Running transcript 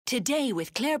Today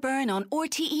with Claire Byrne on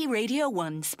RTE Radio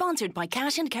 1, sponsored by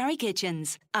Cash and Carry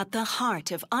Kitchens. At the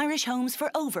heart of Irish homes for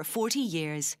over 40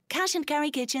 years.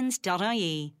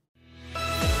 cashandcarrykitchens.ie.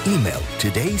 Email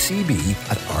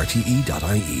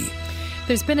todaycb@rte.ie.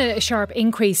 There's been a sharp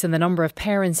increase in the number of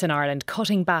parents in Ireland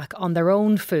cutting back on their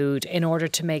own food in order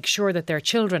to make sure that their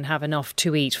children have enough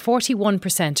to eat.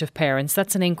 41% of parents,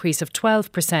 that's an increase of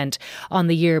 12% on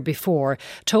the year before,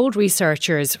 told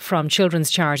researchers from children's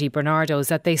charity Barnardos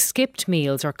that they skipped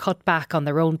meals or cut back on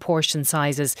their own portion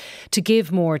sizes to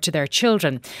give more to their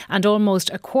children. And almost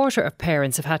a quarter of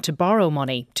parents have had to borrow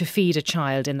money to feed a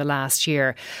child in the last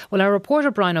year. Well, our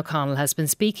reporter Brian O'Connell has been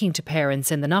speaking to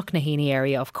parents in the Knocknaheeny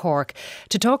area of Cork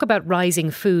to talk about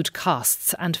rising food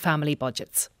costs and family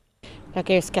budgets. Like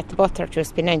I used to get the butter, it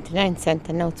used to be 99 cents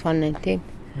and now it's 1.19.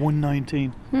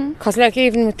 1.19? Because like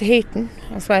even with the heating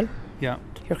as well, yeah,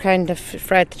 you're kind of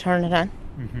afraid to turn it on.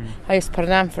 I used to put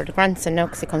it on for the grandson now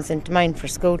because he comes into mine for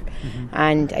school,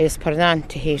 and I used to put it on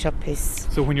to heat up his.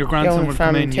 So when your grandson would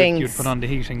come in, you'd put on the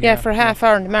heating? Yeah, for a half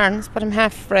hour in the mornings, but I'm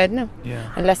half afraid now.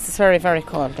 Yeah. Unless it's very, very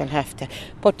cold, I'll have to.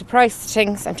 But the price of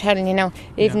things, I'm telling you now,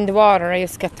 even the water, I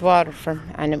used to get the water from,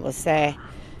 and it was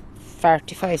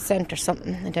 45 cents or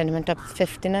something, and then it went up to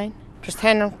 59. Just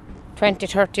 10 or 20,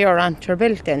 30 euro onto your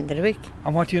bill at the end of the week.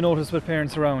 And what do you notice with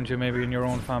parents around you, maybe in your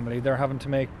own family? They're having to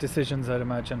make decisions, I'd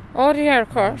imagine. Oh, they are, of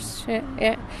course.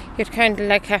 Yeah. You'd kind of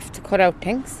like have to cut out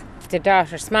things. The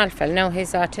daughter's small fella now,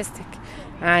 he's autistic,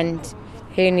 and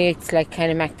he needs like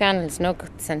kind of McDonald's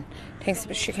nuggets and things,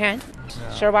 but she can't.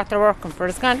 Yeah. Sure, what they're working for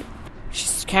is gone. She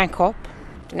just can't cope.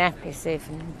 The nappies,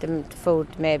 even the food,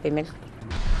 maybe milk.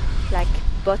 Like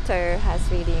butter has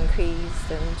really increased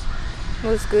and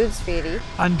most goods really.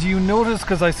 And do you notice,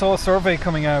 because I saw a survey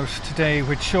coming out today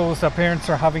which shows that parents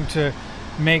are having to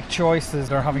make choices,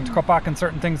 they're having to cut back on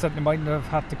certain things that they mightn't have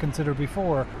had to consider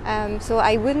before. So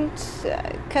I wouldn't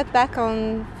cut back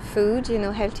on food,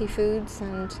 healthy foods,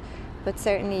 but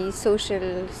certainly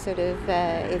social sort of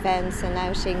events and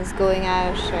outings, going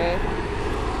out or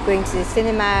going to the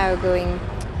cinema or going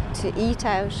to eat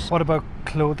out. What about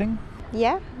clothing?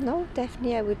 Yeah, no,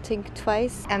 definitely I would think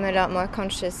twice. I'm a lot more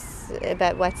conscious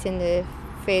about what's in the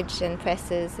fridge and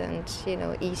presses and,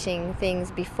 eating things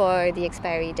before the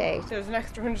expiry date. There's an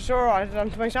extra €100 added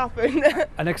onto my shopping.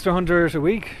 An extra 100 a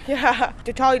week? Yeah,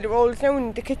 the toilet rolls now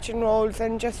and the kitchen rolls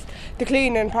and just the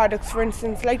cleaning products, for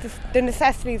instance, like the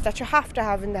necessities that you have to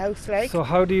have in the house. So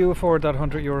how do you afford that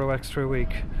 €100 extra a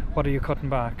week? What are you cutting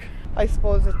back? I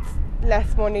suppose it's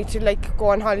less money to go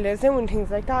on holidays now and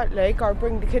things like that, or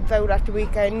bring the kids out at the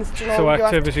weekends. So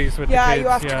activities with the kids. Yeah, you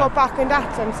have to cut back in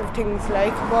that sense of things,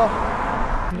 but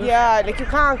yeah, you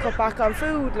can't cut back on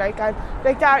food, and like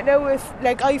that now. If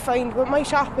I find with my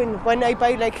shopping, when I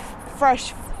buy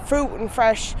fresh fruit and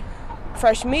fresh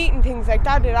meat and things like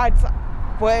that, it adds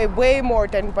way more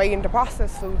than buying the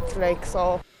processed foods,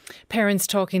 so. Parents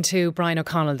talking to Brian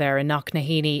O'Connell there in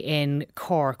Knocknaheeny in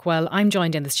Cork. Well, I'm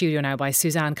joined in the studio now by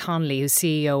Suzanne Connolly, who's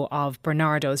CEO of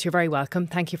Barnardos. You're very welcome.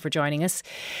 Thank you for joining us.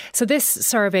 So this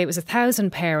survey, it was 1,000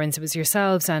 parents. It was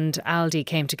yourselves and Aldi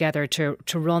came together to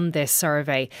run this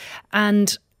survey.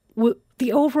 And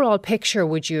the overall picture,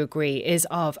 would you agree, is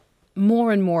of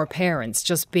more and more parents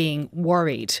just being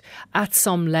worried at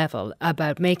some level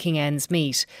about making ends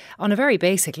meet on a very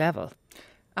basic level?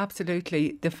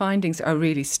 Absolutely. The findings are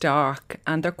really stark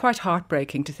and they're quite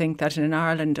heartbreaking to think that in an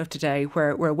Ireland of today,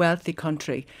 where we're a wealthy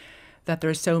country, that there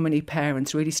are so many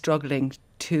parents really struggling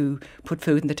to put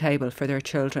food on the table for their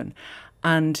children.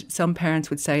 And some parents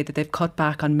would say that they've cut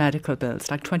back on medical bills,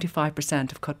 like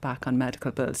 25% have cut back on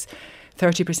medical bills,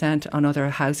 30% on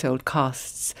other household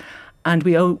costs. And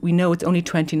we know it's only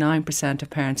 29% of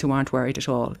parents who aren't worried at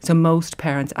all. So most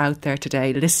parents out there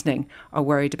today listening are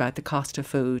worried about the cost of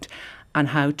food and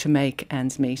how to make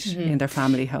ends meet in their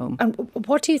family home. And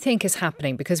what do you think is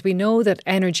happening? Because we know that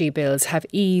energy bills have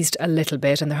eased a little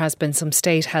bit and there has been some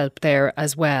state help there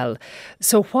as well.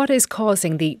 So what is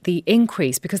causing the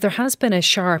increase? Because there has been a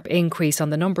sharp increase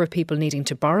on the number of people needing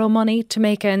to borrow money to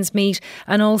make ends meet,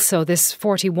 and also this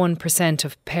 41%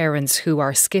 of parents who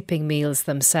are skipping meals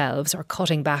themselves or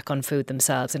cutting back on food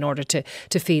themselves in order to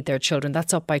feed their children.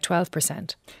 That's up by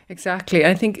 12%. Exactly.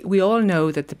 I think we all know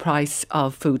that the price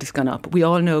of food has gone up. We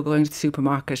all know going to the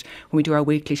supermarket when we do our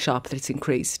weekly shop that it's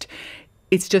increased.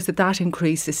 It's just that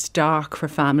increase is stark for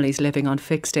families living on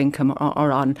fixed income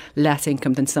or on less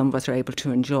income than some of us are able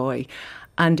to enjoy.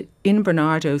 And in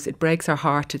Barnardos, it breaks our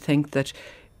heart to think that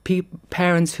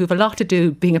parents who have a lot to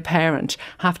do being a parent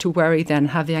have to worry then,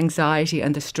 have the anxiety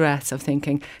and the stress of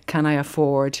thinking, can I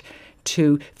afford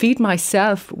to feed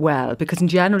myself well, because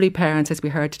generally parents, as we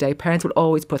heard today, parents will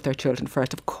always put their children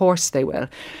first. Of course they will.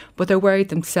 But they're worried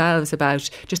themselves about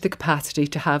just the capacity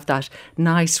to have that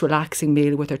nice, relaxing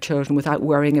meal with their children without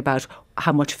worrying about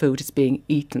how much food is being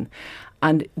eaten.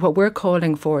 And what we're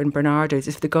calling for in Barnardos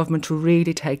is for the government to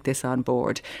really take this on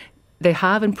board. They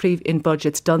have in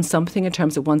budgets done something in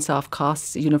terms of once-off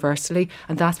costs universally,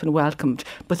 and that's been welcomed.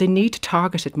 But they need to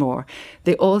target it more.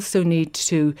 They also need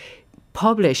to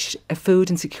publish a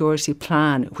food insecurity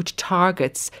plan which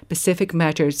targets specific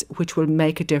measures which will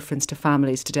make a difference to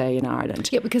families today in Ireland.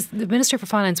 Yeah, because the Minister for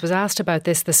Finance was asked about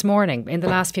this morning. In the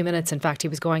last few minutes, in fact, he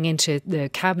was going into the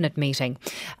Cabinet meeting,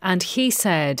 and he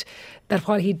said that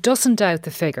while he doesn't doubt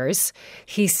the figures,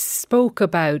 he spoke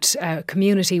about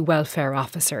community welfare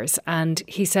officers, and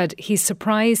he said he's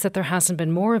surprised that there hasn't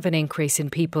been more of an increase in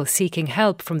people seeking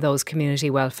help from those community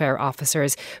welfare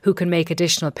officers who can make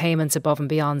additional payments above and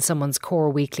beyond someone's core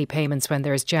weekly payments when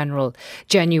there's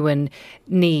genuine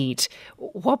need.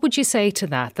 What would you say to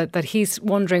that he's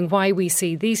wondering why we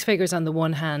see these figures on the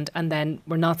one hand and then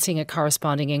we're not seeing a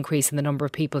corresponding increase in the number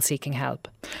of people seeking help?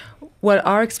 Well,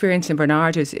 our experience in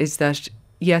Barnardos is that,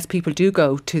 yes, people do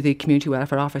go to the community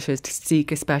welfare officers to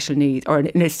seek a special need or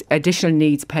an additional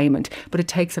needs payment, but it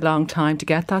takes a long time to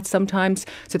get that sometimes.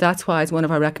 So that's why, as one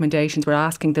of our recommendations, we're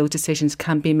asking those decisions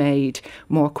can be made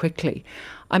more quickly.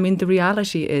 I mean, the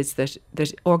reality is that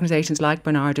organisations like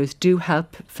Barnardos do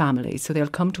help families. So they'll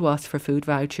come to us for food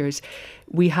vouchers.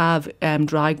 We have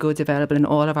dry goods available in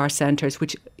all of our centres,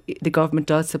 which the government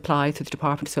does supply through the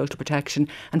Department of Social Protection,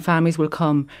 and families will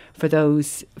come for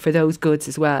those goods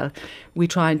as well. We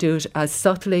try and do it as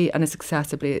subtly and as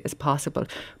accessibly as possible.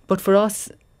 But for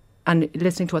us, and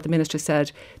listening to what the Minister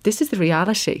said, this is the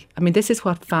reality. I mean, this is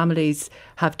what families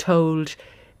have told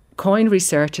Coin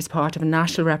Research as part of a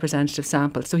national representative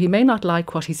sample. So he may not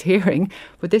like what he's hearing,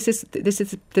 but this is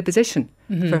the position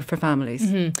for families.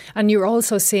 Mm-hmm. And you're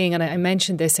also seeing, and I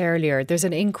mentioned this earlier, there's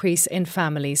an increase in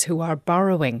families who are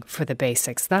borrowing for the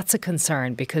basics. That's a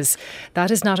concern, because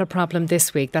that is not a problem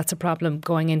this week. That's a problem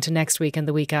going into next week and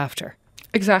the week after.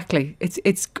 Exactly.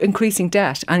 It's increasing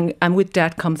debt, and with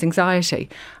debt comes anxiety.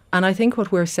 And I think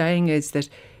what we're saying is that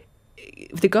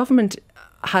the government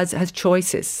has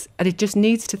choices, and it just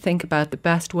needs to think about the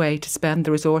best way to spend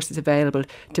the resources available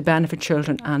to benefit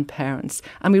children and parents.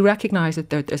 And we recognise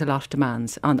that there's a lot of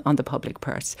demands on the public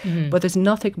purse, but there's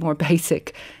nothing more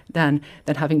basic than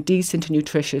having decent and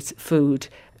nutritious food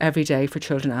every day for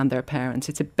children and their parents.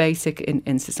 It's a basic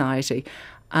in society.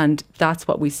 And that's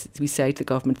what we say to the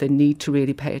government they need to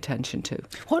really pay attention to.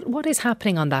 What is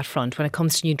happening on that front when it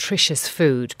comes to nutritious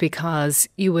food? Because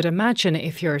you would imagine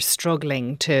if you're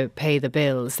struggling to pay the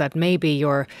bills that maybe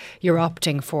you're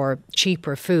opting for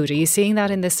cheaper food. Are you seeing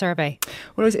that in this survey?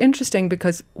 Well, it was interesting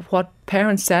because what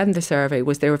parents said in the survey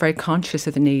was they were very conscious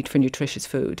of the need for nutritious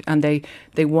food, and they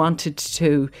wanted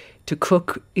to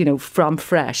cook, from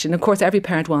fresh. And of course, every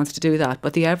parent wants to do that,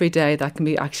 but the everyday that can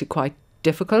be actually quite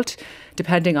difficult,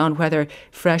 depending on whether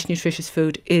fresh, nutritious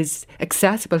food is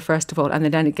accessible, first of all, and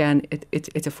then again, it's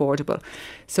affordable.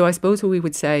 So I suppose what we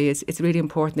would say is it's really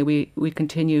important that we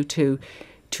continue to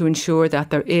ensure that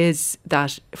there is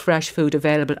that fresh food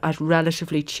available at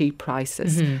relatively cheap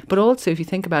prices. But also, if you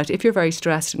think about it, if you're very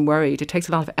stressed and worried, it takes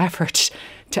a lot of effort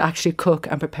to actually cook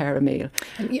and prepare a meal.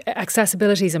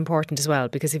 Accessibility is important as well,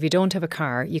 because if you don't have a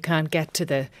car, you can't get to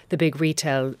the big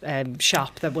retail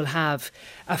shop that will have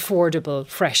affordable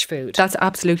fresh food. That's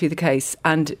absolutely the case.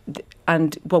 And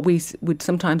what we would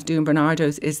sometimes do in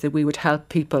Barnardos is that we would help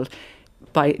people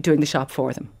by doing the shop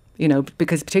for them.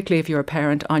 Because particularly if you're a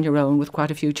parent on your own with quite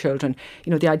a few children,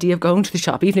 the idea of going to the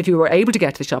shop, even if you were able to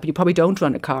get to the shop, you probably don't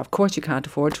run a car. Of course, you can't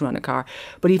afford to run a car.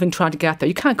 But even trying to get there,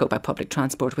 you can't go by public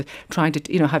transport with trying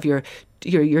to, have your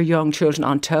young children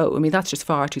on tow. I mean, that's just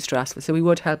far too stressful. So we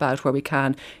would help out where we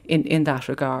can in that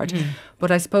regard. But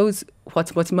I suppose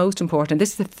what's most important, this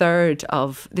is the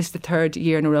third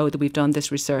year in a row that we've done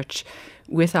this research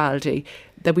with Aldi,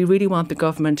 that we really want the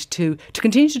government to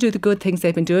continue to do the good things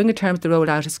they've been doing in terms of the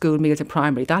rollout of school meals in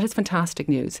primary. That is fantastic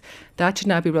news. That should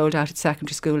now be rolled out at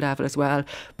secondary school level as well.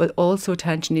 But also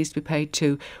attention needs to be paid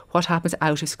to what happens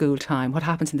out of school time, what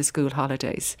happens in the school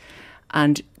holidays.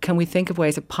 And can we think of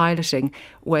ways of piloting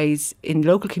ways in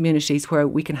local communities where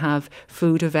we can have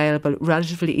food available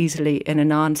relatively easily in a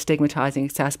non-stigmatising,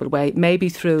 accessible way, maybe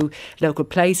through local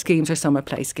play schemes or summer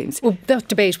play schemes? Well, that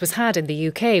debate was had in the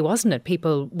UK, wasn't it?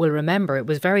 People will remember it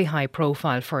was very high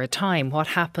profile for a time. What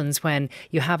happens when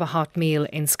you have a hot meal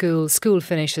in school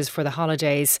finishes for the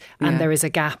holidays and there is a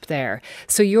gap there.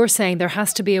 So you're saying there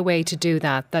has to be a way to do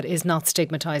that is not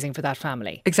stigmatising for that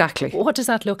family? Exactly. What does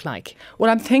that look like?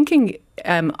 Well, I'm thinking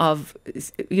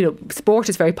sport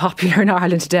is very popular in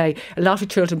Ireland today. A lot of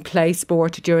children play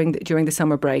sport during the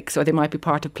summer breaks, or they might be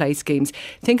part of play schemes.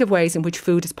 Think of ways in which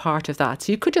food is part of that.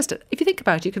 So you could just, if you think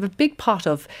about it, you could have a big pot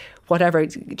of whatever,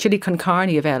 chili con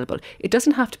carne available. It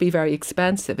doesn't have to be very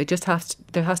expensive.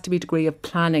 There has to be a degree of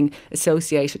planning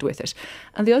associated with it.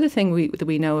 And the other thing that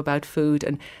we know about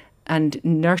food and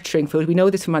nurturing food, we know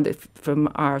this from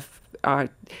our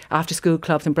after school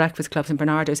clubs and breakfast clubs in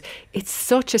Barnardos, it's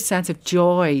such a sense of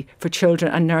joy for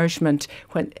children and nourishment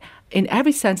when, in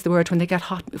every sense of the word, when they get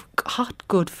hot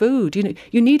good food.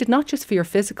 You need it not just for your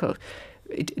physical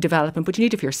development, but you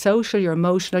need it for your social, your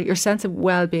emotional, your sense of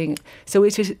well-being. So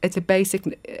it's a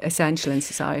basic essential in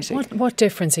society. What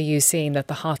difference are you seeing that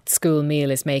the hot school meal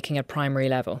is making at primary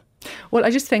level? Well, I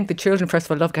just think the children, first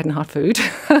of all, love getting hot food.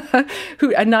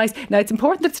 And nice. Now, it's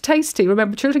important that it's tasty.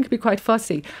 Remember, children can be quite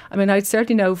fussy. I mean, I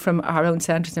certainly know from our own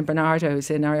centres in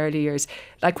Barnardos in our early years,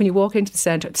 like when you walk into the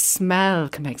centre, the smell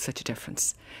can make such a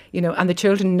difference. And the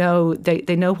children know,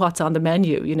 they know what's on the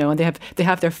menu, and they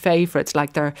have their favourites,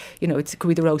 like it could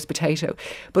be the roast potato.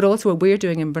 But also what we're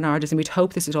doing in Barnardos, and we'd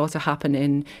hope this would also happen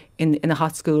in the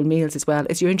hot school meals as well,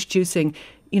 is you're introducing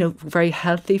very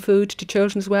healthy food to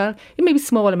children as well. Maybe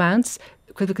small amounts,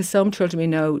 because some children we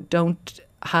know don't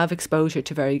have exposure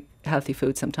to very healthy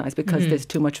food sometimes because there's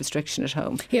too much restriction at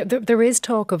home. Yeah, there is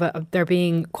talk of there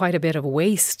being quite a bit of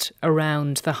waste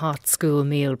around the hot school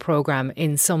meal programme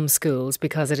in some schools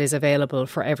because it is available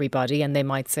for everybody, and they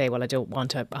might say, well, I don't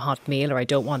want a hot meal, or I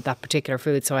don't want that particular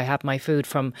food, so I have my food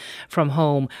from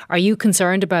home. Are you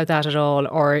concerned about that at all,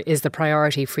 or is the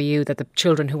priority for you that the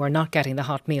children who are not getting the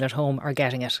hot meal at home are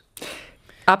getting it?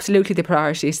 Absolutely, the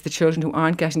priority is the children who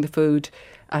aren't getting the food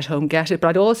at home get it. But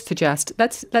I'd also suggest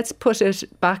let's put it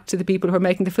back to the people who are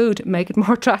making the food, make it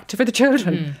more attractive for the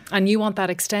children. And you want that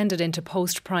extended into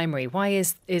post-primary. Why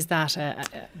is that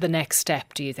the next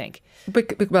step, do you think?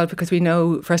 Well, because we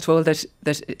know, first of all, that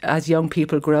as young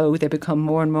people grow, they become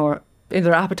more and more,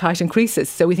 their appetite increases.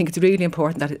 So we think it's really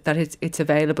important that it's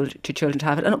available to children to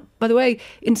have it. And by the way,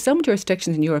 in some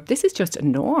jurisdictions in Europe, this is just a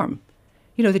norm.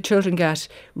 The children get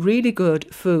really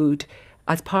good food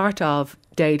as part of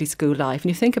daily school life. And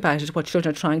you think about it, what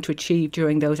children are trying to achieve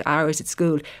during those hours at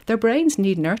school, their brains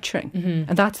need nurturing.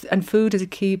 And food is a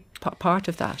key part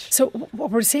of that. So what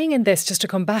we're seeing in this, just to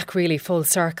come back really full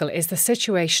circle, is the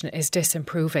situation is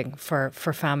disimproving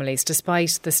for families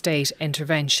despite the state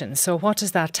intervention. So what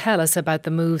does that tell us about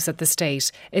the moves that the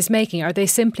state is making? Are they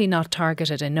simply not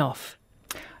targeted enough?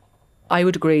 I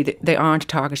would agree that they aren't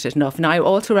targeted enough. And I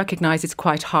also recognise it's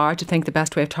quite hard to think the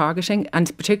best way of targeting,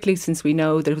 and particularly since we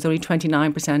know that it was only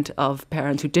 29% of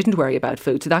parents who didn't worry about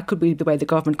food. So that could be the way the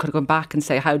government could have gone back and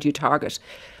say, how do you target?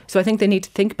 So I think they need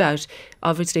to think about,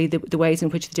 obviously, the ways in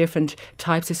which the different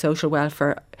types of social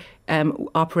welfare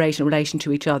operate in relation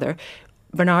to each other.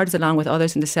 Barnardos, along with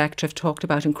others in the sector, have talked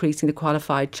about increasing the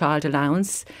qualified child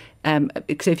allowance.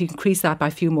 Because if you increase that by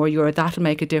a few more euro, that'll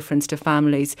make a difference to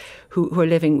families who are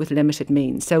living with limited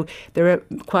means. So there are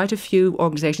quite a few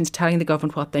organisations telling the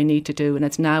government what they need to do, and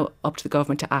it's now up to the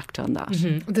government to act on that.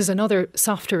 There's another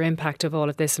softer impact of all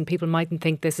of this, and people mightn't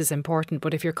think this is important,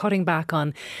 but if you're cutting back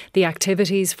on the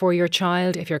activities for your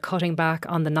child, if you're cutting back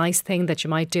on the nice thing that you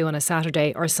might do on a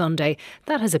Saturday or Sunday,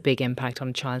 that has a big impact on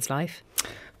a child's life.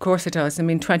 Of course it does. I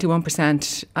mean,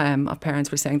 21% of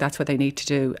parents were saying that's what they need to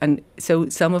do. And so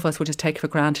some of us will just take for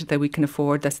granted that we can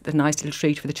afford this, the nice little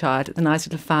treat for the child, the nice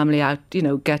little family out,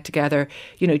 get together,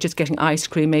 just getting ice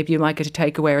cream. Maybe you might get a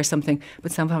takeaway or something.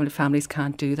 But some families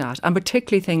can't do that. And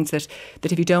particularly things that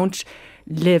if you don't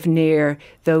live near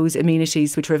those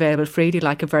amenities which are available freely,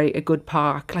 like a good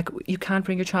park, like you can't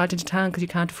bring your child into town because you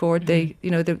can't afford the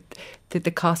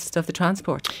costs of the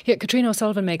transport. Yeah, Katrina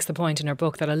O'Sullivan makes the point in her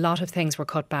book that a lot of things were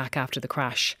cut back after the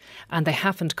crash and they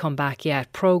haven't come back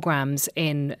yet. Programmes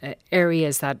in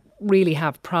areas that really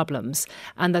have problems,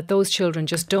 and that those children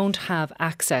just don't have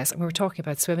access. And we were talking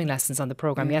about swimming lessons on the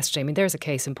programme yesterday. I mean, there's a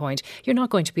case in point. You're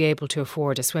not going to be able to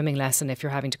afford a swimming lesson if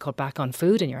you're having to cut back on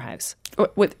food in your house.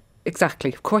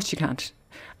 Exactly. Of course you can't.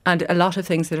 And a lot of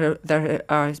things that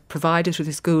are provided through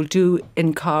the school do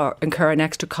incur an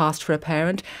extra cost for a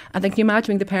parent. And then can you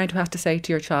imagine being the parent who has to say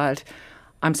to your child,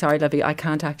 I'm sorry, Levy, I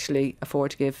can't actually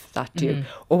afford to give that to you.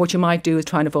 Or what you might do is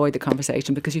try and avoid the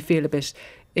conversation because you feel a bit,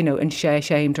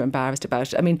 ashamed or embarrassed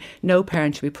about it. I mean, no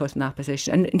parent should be put in that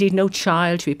position. And indeed, no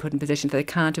child should be put in a position that they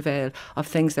can't avail of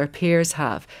things their peers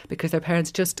have because their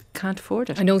parents just can't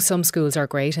afford it. I know some schools are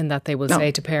great in that they will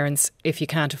say to parents, if you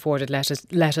can't afford it,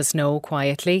 let us know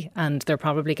quietly. And they're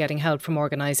probably getting help from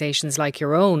organisations like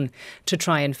your own to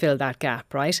try and fill that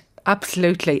gap, right?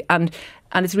 Absolutely. And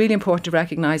And it's really important to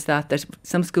recognise that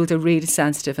some schools are really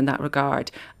sensitive in that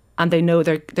regard. And they know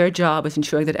their job is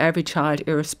ensuring that every child,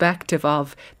 irrespective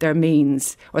of their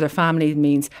means or their family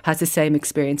means, has the same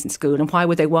experience in school. And why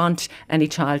would they want any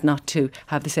child not to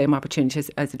have the same opportunities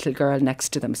as a little girl next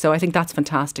to them? So I think that's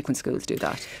fantastic when schools do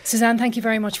that. Suzanne, thank you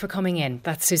very much for coming in.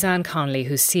 That's Suzanne Connolly,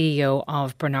 who's CEO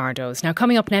of Barnardos. Now,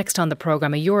 coming up next on the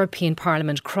programme, a European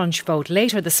Parliament crunch vote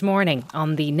later this morning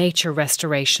on the nature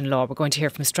restoration law. We're going to hear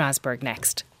from Strasbourg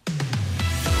next.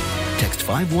 Text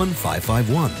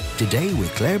 51551 today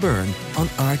with Claire Byrne on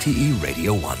RTE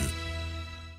Radio 1.